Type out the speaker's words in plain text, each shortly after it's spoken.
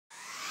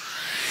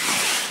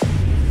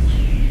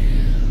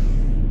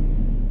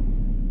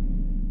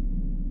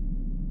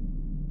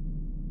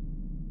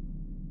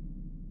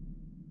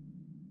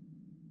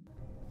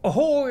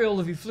Ahoy, all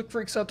of you flick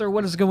freaks out there,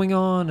 what is going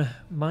on?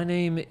 My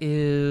name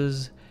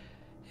is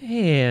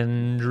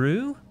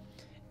Andrew,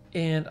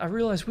 and I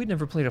realized we'd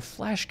never played a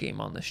Flash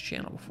game on this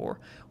channel before.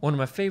 One of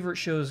my favorite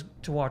shows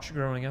to watch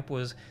growing up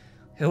was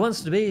Who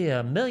Wants to Be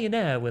a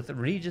Millionaire with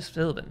Regis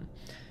Philbin.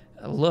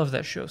 I love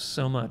that show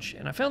so much,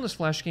 and I found this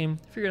Flash game,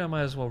 figured I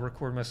might as well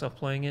record myself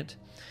playing it.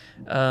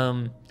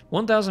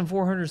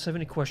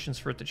 1,470 questions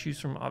for it to choose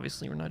from.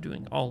 Obviously, we're not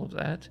doing all of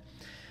that.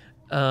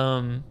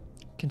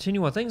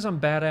 Continue on. Things I'm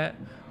bad at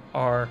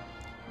are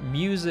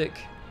music.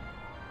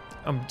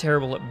 I'm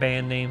terrible at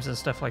band names and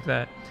stuff like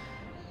that.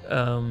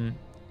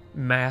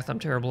 Math, I'm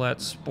terrible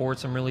at.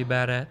 Sports, I'm really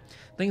bad at.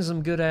 Things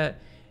I'm good at,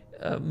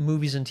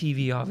 movies and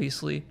TV,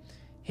 obviously.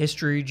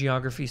 History,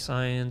 geography,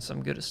 science,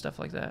 I'm good at stuff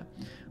like that.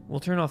 We'll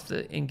turn off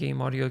the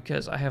in-game audio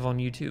because I have on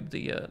YouTube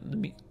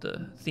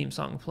the theme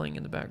song playing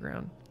in the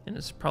background, and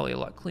it's probably a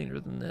lot cleaner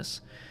than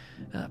this.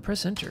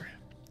 Press enter.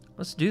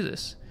 Let's do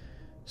this.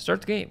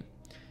 Start the game.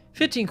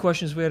 15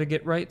 questions we had to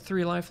get right.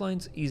 3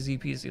 lifelines. Easy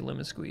peasy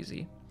lemon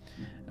squeezy.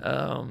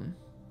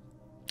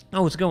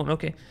 Oh, it's going.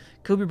 Okay.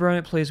 Kobe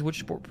Bryant plays which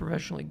sport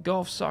professionally?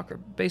 Golf, soccer,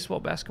 baseball,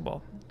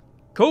 basketball.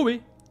 Kobe.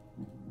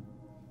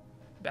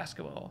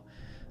 Basketball.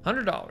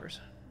 $100.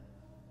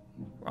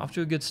 We're off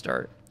to a good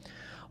start.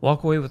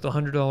 Walk away with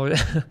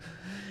 $100.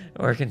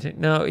 Or continue.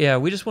 No, yeah,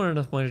 we just wanted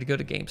enough money to go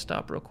to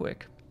GameStop real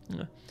quick.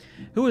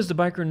 Who is the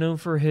biker known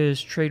for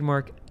his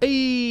trademark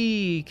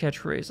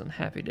catchphrase on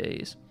Happy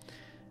Days?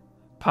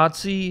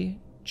 Potsy,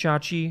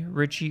 Chachi,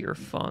 Richie, or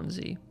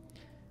Fonzie?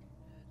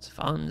 It's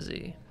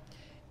Fonzie.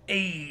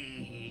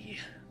 Ay.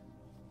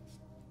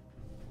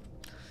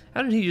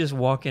 How did he just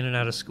walk in and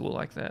out of school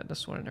like that?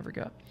 That's what I never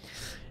got.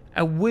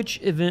 At which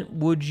event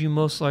would you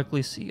most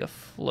likely see a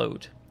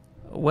float?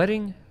 A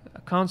wedding, a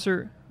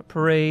concert, a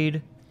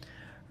parade,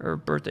 or a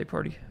birthday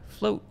party?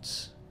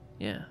 Floats.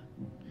 Yeah.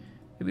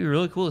 It'd be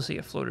really cool to see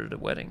a float at a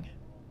wedding.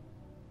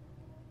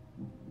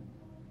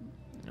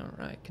 All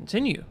right,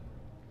 continue.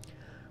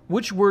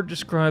 Which word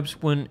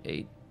describes when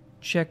a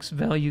check's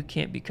value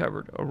can't be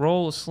covered? A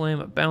roll, a slam,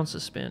 a bounce,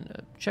 a spin.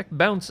 A check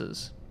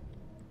bounces.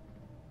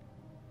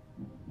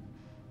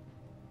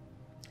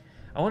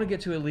 I want to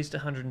get to at least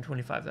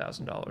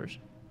 $125,000.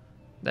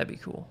 That'd be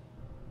cool.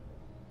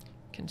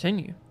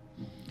 Continue.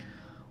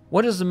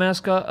 What is the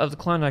mascot of the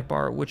Klondike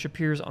bar, which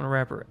appears on a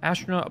wrapper?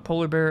 Astronaut, a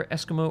polar bear,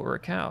 Eskimo, or a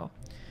cow?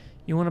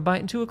 You want to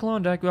bite into a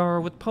Klondike bar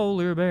with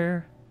polar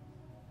bear?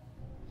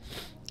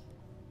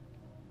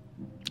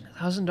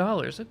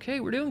 $1,000. Okay,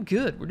 we're doing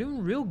good. We're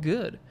doing real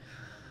good.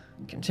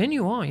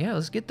 Continue on. Yeah,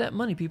 let's get that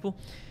money, people.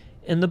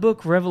 In the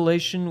book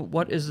Revelation,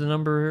 what is the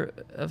number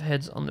of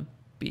heads on the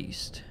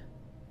beast?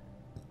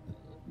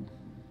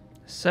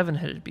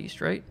 7-headed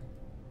beast, right?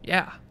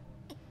 Yeah.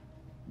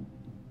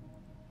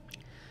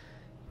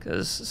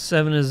 Because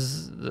 7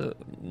 is the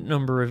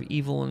number of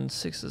evil and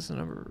 6 is the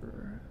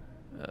number...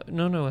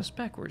 no, it's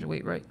backwards.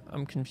 Wait, right.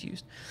 I'm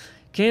confused.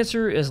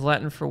 Cancer is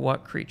Latin for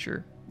what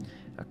creature?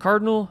 A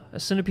cardinal, a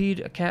centipede,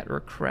 a cat, or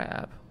a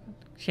crab?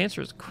 Cancer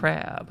is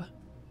crab.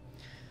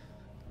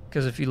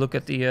 Because if you look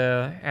at the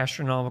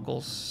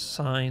astronomical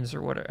signs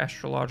or whatever,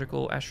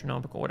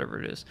 astronomical,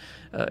 whatever it is,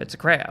 it's a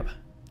crab.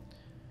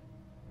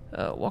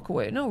 Walk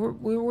away. No,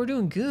 we're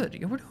doing good.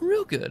 We're doing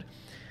real good.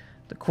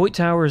 The Coit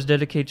Tower is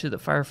dedicated to the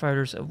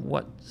firefighters of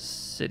what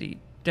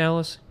city?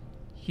 Dallas,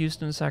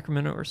 Houston,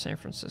 Sacramento, or San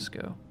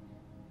Francisco?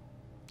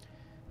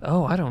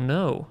 Oh, I don't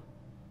know.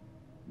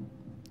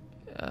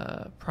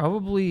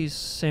 Probably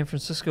San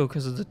Francisco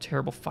because of the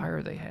terrible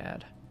fire they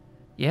had.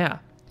 Yeah.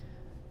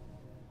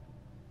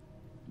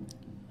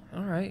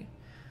 All right.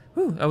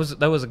 Whew, that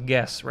was a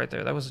guess right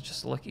there. That was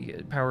just a lucky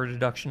power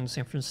deduction.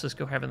 San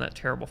Francisco having that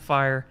terrible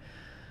fire.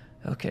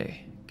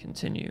 Okay,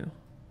 continue.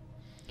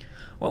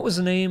 What was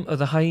the name of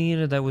the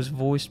hyena that was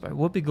voiced by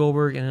Whoopi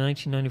Goldberg in the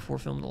 1994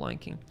 film The Lion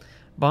King?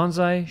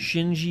 Bonsai,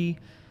 Shinji,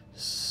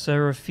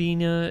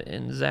 Serafina,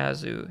 and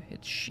Zazu.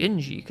 It's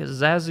Shinji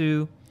because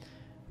Zazu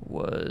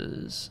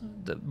was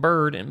the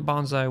bird and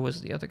Bonsai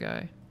was the other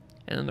guy.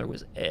 And then there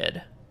was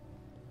Ed.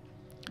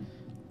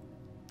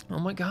 Oh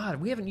my god,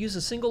 we haven't used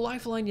a single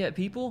lifeline yet,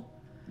 people.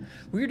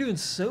 We're doing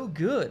so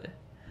good.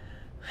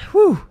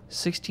 Whew,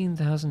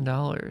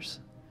 $16,000.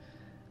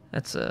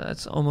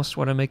 That's almost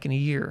what I make in a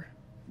year.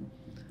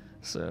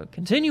 So,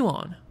 continue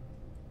on.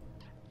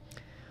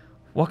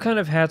 What kind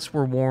of hats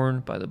were worn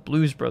by the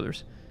Blues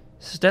Brothers?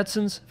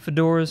 Stetsons,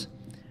 fedoras,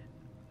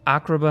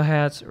 Acrobat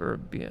hats, or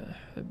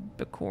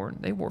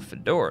bicorn? They wore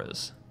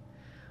fedoras.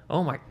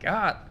 Oh my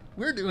god,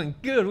 we're doing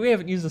good. We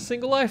haven't used a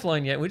single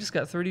lifeline yet. We just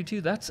got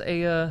 32. That's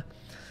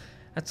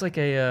like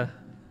a,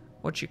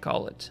 what you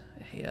call it?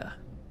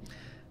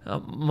 A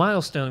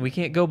milestone. We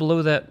can't go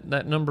below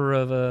that number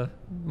of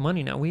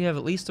money now. We have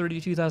at least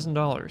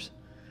 $32,000.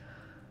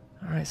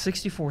 All right,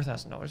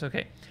 $64,000.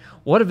 Okay.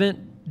 What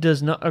event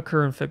does not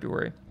occur in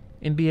February?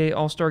 NBA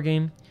All-Star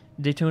Game,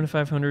 Daytona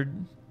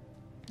 500,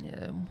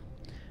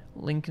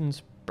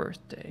 Lincoln's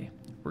birthday.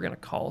 We're going to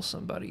call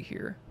somebody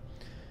here.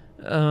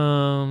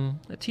 A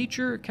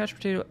teacher, couch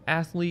potato,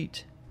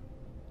 athlete.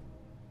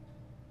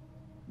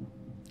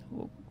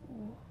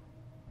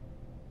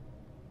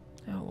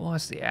 Well,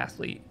 that's the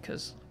athlete,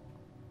 because...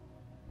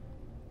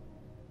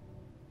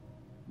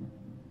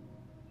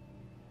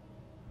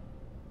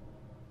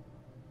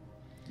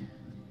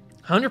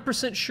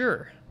 100%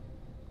 sure.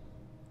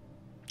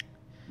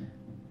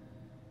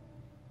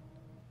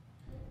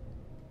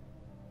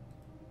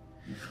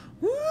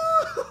 Woo!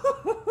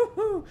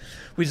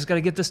 We just got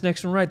to get this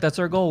next one right. That's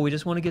our goal. We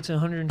just want to get to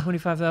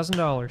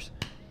 $125,000.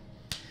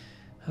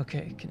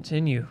 Okay,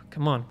 continue.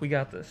 Come on, we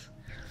got this.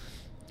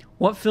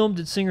 What film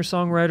did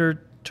singer-songwriter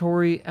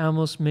Tori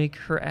Amos make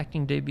her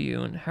acting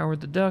debut in?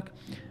 Howard the Duck,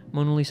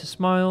 Mona Lisa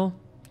Smile,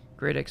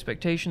 Great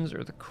Expectations,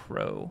 or The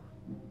Crow?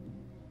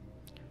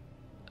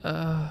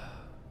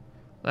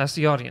 That's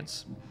the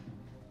audience.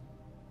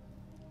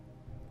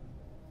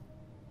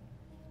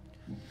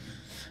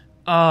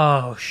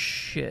 Oh,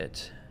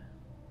 shit.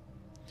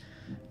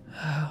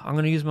 I'm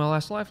going to use my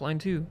last lifeline,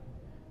 too.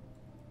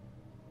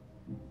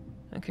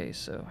 Okay,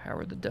 so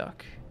Howard the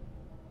Duck.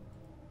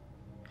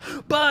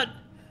 But,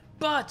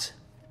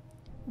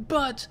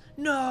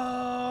 no!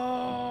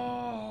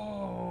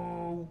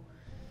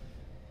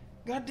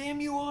 God damn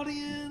you,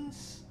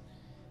 audience!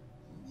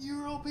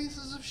 You're all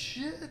pieces of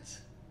shit.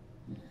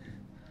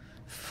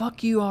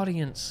 Fuck you,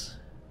 audience.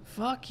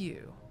 Fuck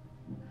you.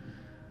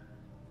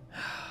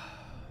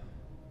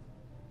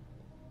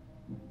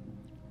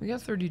 We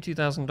got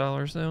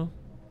 $32,000, though.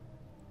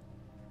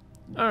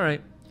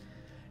 Alright.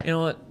 You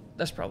know what?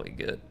 That's probably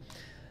good.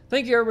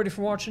 Thank you, everybody,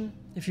 for watching.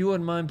 If you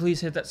wouldn't mind, please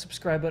hit that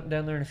subscribe button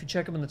down there. And if you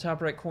check them in the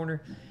top right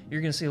corner,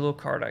 you're going to see a little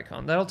card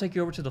icon. That'll take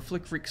you over to the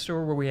Flick Freak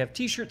store, where we have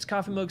t-shirts,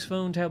 coffee mugs,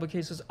 phone, tablet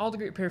cases, all the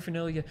great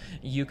paraphernalia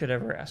you could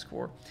ever ask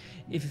for.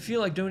 If you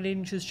feel like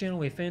donating to this channel,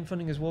 we have fan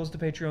funding as well as the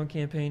Patreon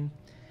campaign.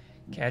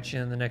 Catch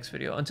you in the next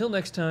video. Until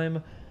next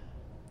time,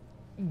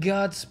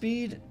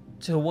 Godspeed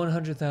to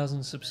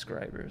 100,000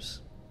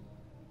 subscribers.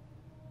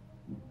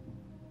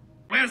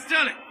 Where's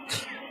Sterling?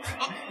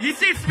 Oh, he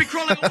seems to be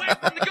crawling away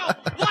from the goal.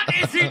 What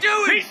is he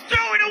doing? He's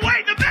throwing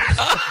away the bat!